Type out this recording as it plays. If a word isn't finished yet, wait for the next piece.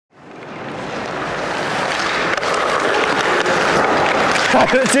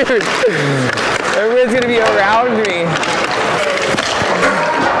Dude, everyone's gonna be around me.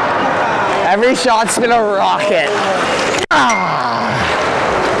 Every shot's been a rocket.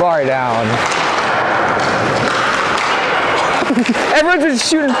 Bar down. Everyone's been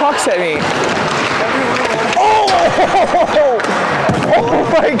shooting pucks at me. Oh! Oh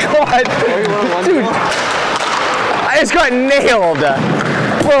my god! Dude, I just got nailed.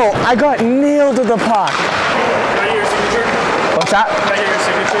 Bro, I got nailed with the puck. Can I hear your signature? What's that? Can I hear your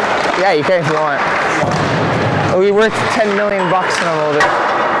signature? Yeah, you can if you want. Oh, we worth $10 million in a little bit.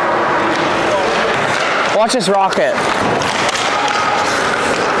 Watch us rocket.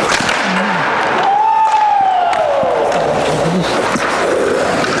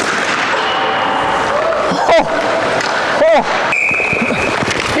 Oh! Oh!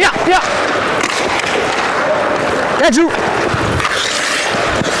 Yeah, yeah! Yeah, Drew!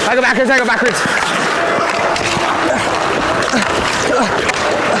 I go backwards, I go backwards.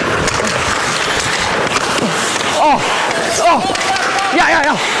 Oh! Oh! Yeah, yeah,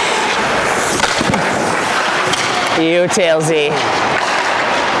 yeah! Ew, Tailsy.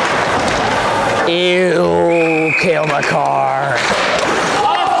 Ew, kill my car.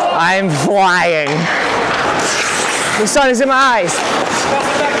 I'm flying. The sun is in my eyes.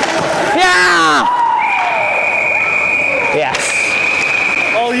 Yeah! Yes.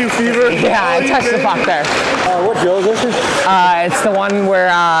 All you, Fever. Yeah, I touched the puck there. What drill is this? It's the one where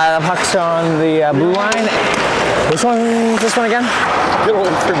the puck's on the blue line. Which one is this one again? Good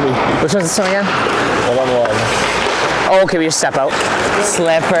one for me. Which one's this one again? 1-on-1. Oh, okay, we just step out.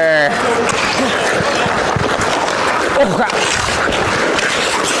 Slipper. Oh, crap.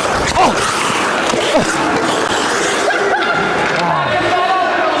 Oh!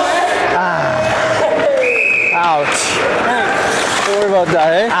 Ouch. Don't worry about that,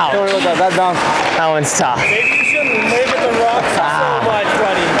 eh? Ouch. Don't worry about that. That bounced. That one's tough. Maybe you shouldn't live at the rocks so much,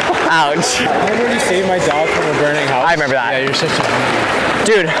 buddy. Ouch. Remember when you saved my dog from a burning house? I remember that. Yeah, you're such a...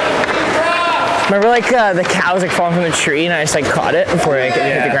 Dude. Remember like the cow was like falling from the tree and I just like caught it before it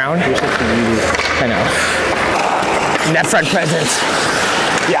hit the ground? You're such a beauty. I know. Net front presence.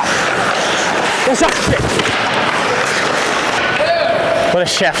 Yeah. What's up? What a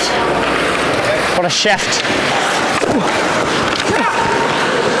shift. What a shift.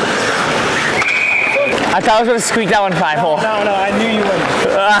 I thought I was going to squeak that one 5-hole. No, I knew you wouldn't.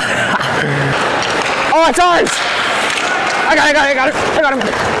 Oh, it's ours! I got him.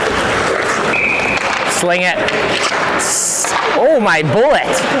 Sling it. Oh, my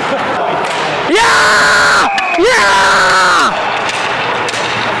bullet. Yeah! Yeah!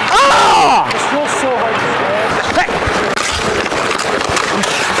 Oh! It feels so hard to stand.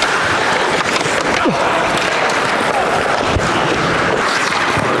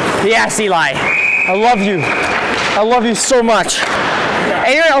 Yes, Eli. I love you. I love you so much.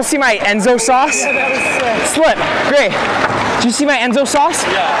 Anyone else see my Enzo sauce? Yeah, that was sick. Slip. Great. Did you see my Enzo sauce?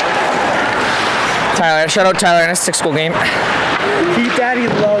 Yeah. Tyler. Shout out Tyler in a 6-goal game. Heat Daddy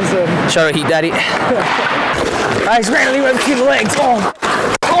loves him. Shout out Heat Daddy. I just randomly went between the legs. Oh.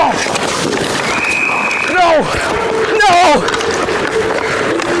 Oh. No. No.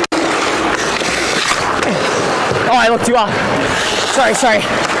 Oh, I looked you up. Sorry.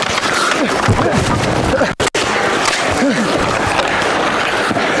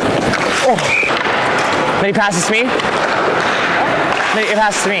 Oh. Many passes to me? Many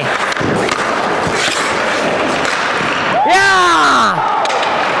passes to me. Yeah!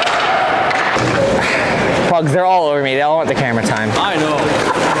 Pugs, they're all over me. They all want the camera time. I know.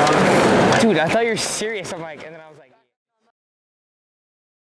 Dude, I thought you were serious. I'm like...